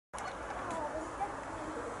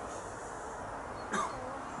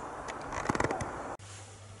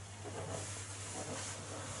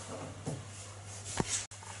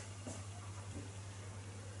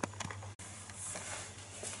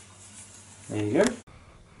There you go.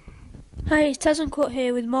 Hi, it's Taz and Cut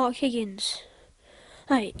here with Mark Higgins.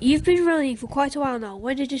 Hi, you've been rallying for quite a while now.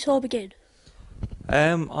 When did it all begin?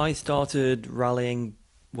 I started rallying,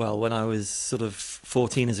 well, when I was sort of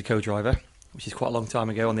 14 as a co-driver, which is quite a long time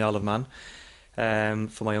ago on the Isle of Man,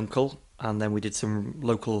 for my uncle. And then we did some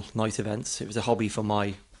local night events. It was a hobby for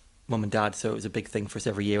my mum and dad, so it was a big thing for us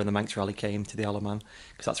every year when the Manx Rally came to the Isle of Man,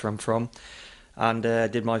 because that's where I'm from. And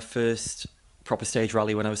did my first proper stage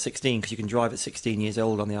rally when I was 16, because you can drive at 16 years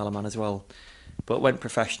old on the Isle of Man as well. But went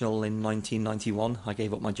professional in 1991. I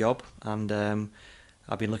gave up my job, and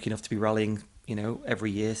I've been lucky enough to be rallying,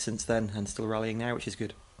 every year since then, and still rallying now, which is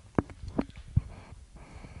good.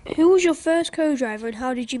 Who was your first co-driver and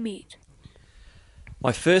how did you meet?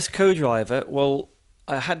 My first co-driver, well,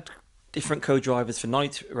 I had different co-drivers for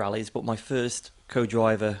night rallies, but my first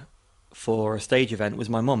co-driver for a stage event was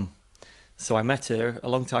my mum. So I met her a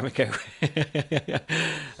long time ago.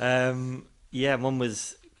 Yeah, mum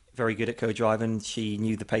was very good at co-driving. She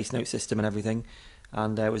knew the pace note system and everything,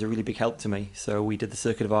 and it was a really big help to me. So we did the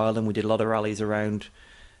Circuit of Ireland, we did a lot of rallies around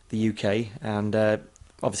the UK, and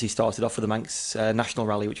obviously started off with the Manx National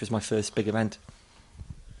Rally, which was my first big event.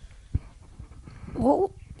 What,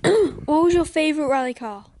 what was your favourite rally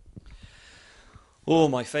car? Oh,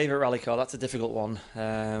 my favourite rally car, that's a difficult one.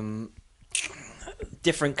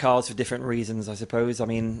 Different cars for different reasons, I suppose. I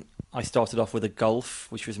mean, I started off with a Golf,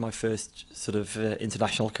 which was my first sort of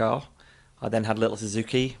international car. I then had a little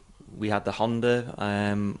Suzuki. We had the Honda.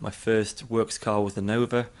 My first works car was the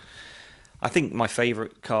Nova. I think my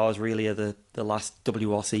favourite cars really are the last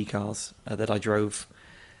WRC cars that I drove,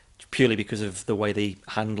 purely because of the way they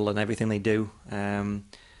handle and everything they do.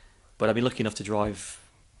 But I've been lucky enough to drive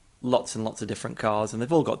lots and lots of different cars, and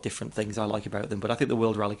they've all got different things I like about them. But I think the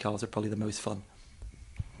World Rally cars are probably the most fun.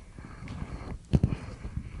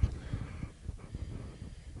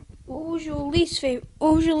 What was your least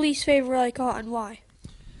favourite rally car and why?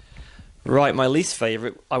 Right, my least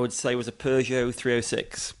favourite, I would say, was a Peugeot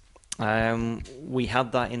 306. We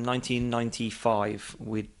had that in 1995.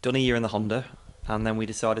 We'd done a year in the Honda, and then we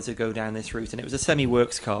decided to go down this route. And it was a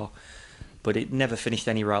semi-works car, but it never finished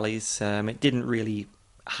any rallies. It didn't really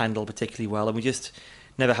handle particularly well, and we just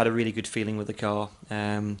never had a really good feeling with the car.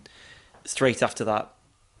 Straight after that,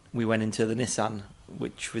 we went into the Nissan,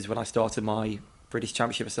 which was when I started my British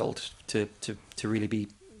Championship assault to really be,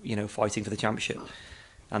 fighting for the championship.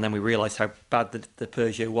 And then we realised how bad the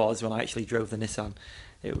Peugeot was when I actually drove the Nissan.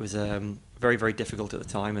 It was very, very difficult at the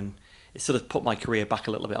time, and it sort of put my career back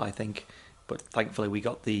a little bit, I think. But thankfully we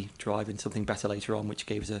got the drive in something better later on, which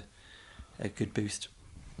gave us a good boost.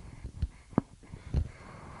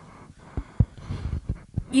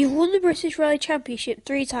 You've won the British Rally Championship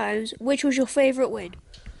 3 times. Which was your favourite win?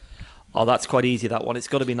 Oh, that's quite easy, that one. It's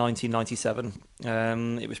got to be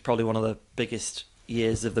 1997. It was probably one of the biggest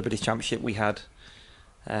years of the British Championship we had.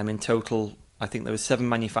 In total, I think there were 7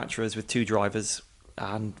 manufacturers with 2 drivers,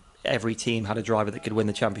 and every team had a driver that could win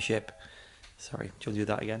the championship. Sorry, do you want to do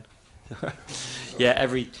that again? Yeah,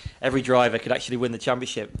 every driver could actually win the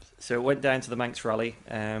championship. So it went down to the Manx Rally.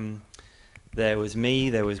 There was me,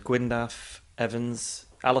 there was Gwyndaf, Evans,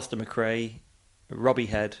 Alistair McRae, Robbie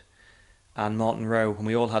Head, and Martin Rowe, and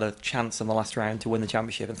we all had a chance in the last round to win the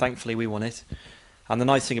championship, and thankfully we won it. And the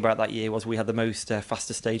nice thing about that year was we had the most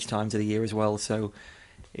fastest stage times of the year as well, so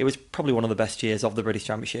it was probably one of the best years of the British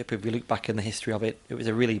Championship. If we look back in the history of it, it was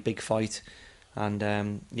a really big fight, and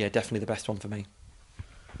yeah, definitely the best one for me.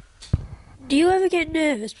 Do you ever get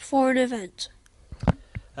nervous before an event?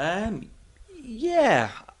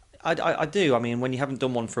 Yeah, I do. I mean, when you haven't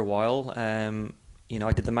done one for a while,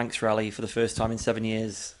 I did the Manx Rally for the first time in 7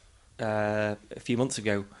 years a few months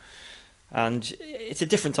ago, and it's a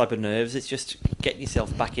different type of nerves. It's just getting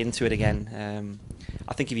yourself back into it again.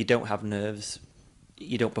 I think if you don't have nerves,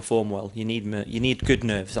 you don't perform well. You need good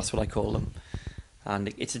nerves. That's what I call them,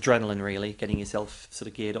 and it's adrenaline really, getting yourself sort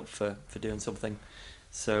of geared up for doing something.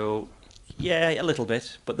 So yeah, a little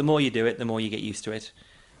bit, but the more you do it, the more you get used to it.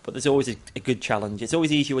 But there's always a good challenge. It's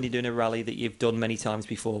always easier when you're doing a rally that you've done many times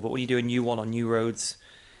before, but when you do a new one on new roads,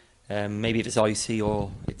 maybe if it's icy or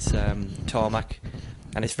it's tarmac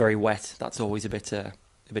and it's very wet, that's always a bit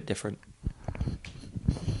different.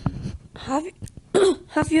 Have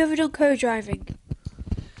have you ever done co-driving?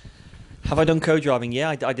 Have I done co-driving? Yeah,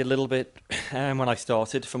 I did a little bit when I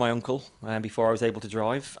started for my uncle before I was able to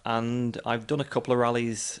drive, and I've done a couple of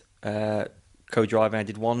rallies co-driving. I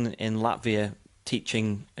did one in Latvia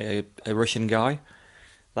teaching a Russian guy.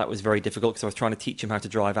 That was very difficult because I was trying to teach him how to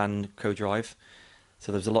drive and co-drive.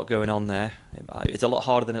 So there was a lot going on there. It's a lot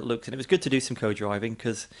harder than it looked, and it was good to do some co-driving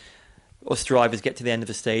because us drivers get to the end of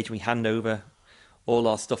the stage and we hand over all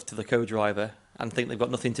our stuff to the co-driver and think they've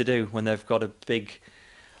got nothing to do when they've got a big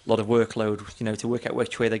lot of workload, to work out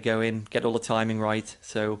which way they go in, get all the timing right.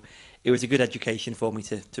 So it was a good education for me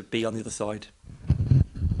to be on the other side.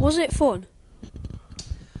 Was it fun?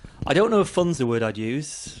 I don't know if fun's the word I'd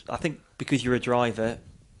use. I think because you're a driver,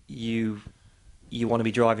 you want to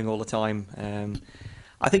be driving all the time.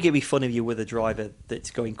 I think it'd be fun if you're with a driver that's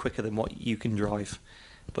going quicker than what you can drive.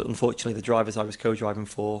 But unfortunately, the drivers I was co-driving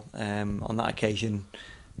for on that occasion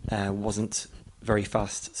wasn't very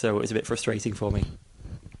fast, so it was a bit frustrating for me.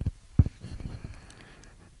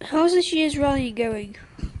 How's this year's rallying going?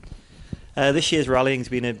 This year's rallying's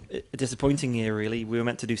been a disappointing year, really. We were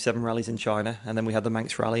meant to do 7 rallies in China, and then we had the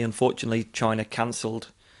Manx Rally. Unfortunately, China cancelled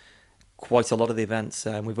quite a lot of the events.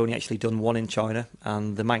 We've only actually done 1 in China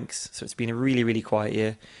and the Manx, so it's been a really, really quiet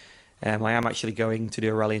year. I am actually going to do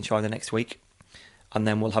a rally in China next week, and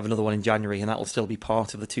then we'll have another one in January, and that will still be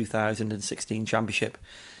part of the 2016 championship.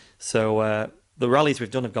 So the rallies we've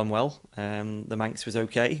done have gone well. The Manx was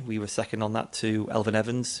okay. We were second on that to Elvin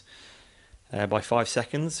Evans by 5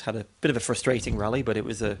 seconds. Had a bit of a frustrating rally, but it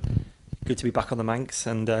was good to be back on the Manx.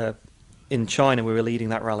 And in China, we were leading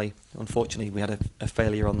that rally. Unfortunately, we had a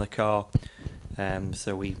failure on the car,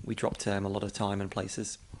 so we dropped a lot of time and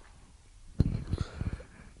places.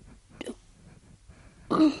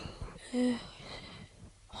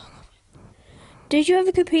 Did you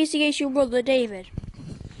ever compete against your brother David?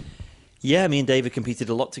 Yeah, me and David competed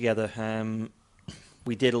a lot together.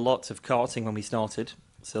 We did a lot of karting when we started,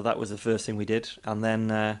 so that was the first thing we did. And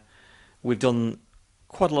then we've done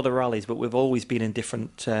quite a lot of rallies, but we've always been in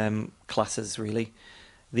different classes, really.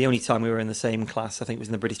 The only time we were in the same class, I think, was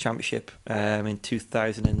in the British Championship in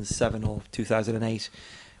 2007 or 2008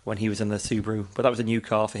 when he was in the Subaru. But that was a new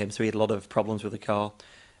car for him, so he had a lot of problems with the car,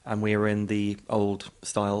 and we were in the old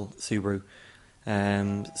style Subaru.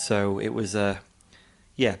 So it was a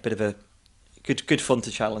bit of a good fun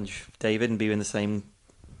to challenge David and be in the same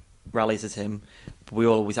rallies as him. But we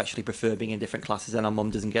always actually prefer being in different classes, and our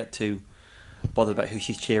mum doesn't get too bothered about who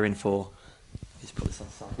she's cheering for. Just put this on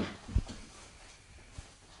the side.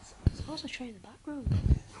 There's also a train in the background.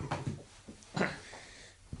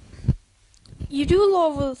 You do a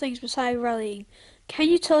lot of other things besides rallying. Can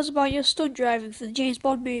you tell us about your stunt driving for the James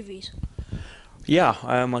Bond movies? Yeah,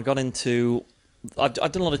 I got into... I've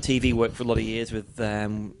done a lot of TV work for a lot of years with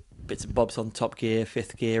bits and bobs on Top Gear,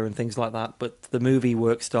 Fifth Gear and things like that, but the movie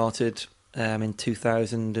work started in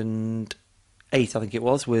 2008, I think it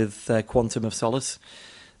was, with Quantum of Solace.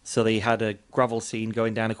 So they had a gravel scene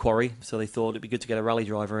going down a quarry, so they thought it'd be good to get a rally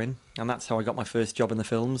driver in, and that's how I got my first job in the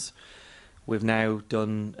films. We've now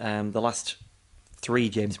done the last 3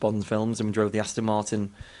 James Bond films, and we drove the Aston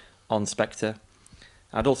Martin on Spectre.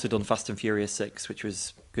 I'd also done Fast and Furious 6, which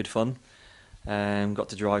was good fun. Got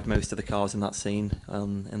to drive most of the cars in that scene,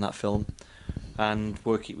 in that film. And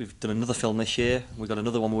we've done another film this year. We've got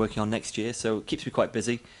another one we're working on next year, so it keeps me quite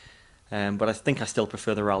busy. But I think I still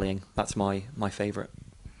prefer the rallying. That's my favourite.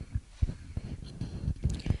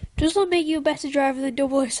 Does that make you a better driver than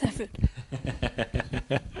 007?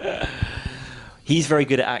 He's very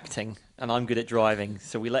good at acting, and I'm good at driving.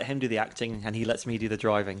 So we let him do the acting, and he lets me do the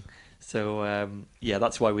driving. So yeah,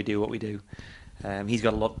 that's why we do what we do. He's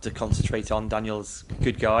got a lot to concentrate on. Daniel's a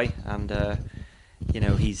good guy, and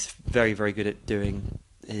he's very, very good at doing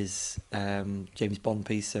his James Bond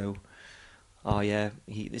piece. So, yeah,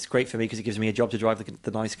 it's great for me because it gives me a job to drive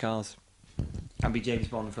the nice cars and be James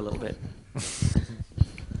Bond for a little bit.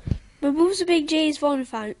 My mum's a big James Bond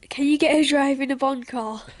fan. Can you get her driving a Bond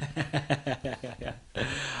car?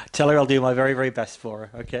 Tell her I'll do my very, very best for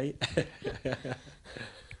her, okay?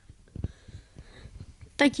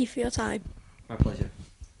 Thank you for your time. My pleasure.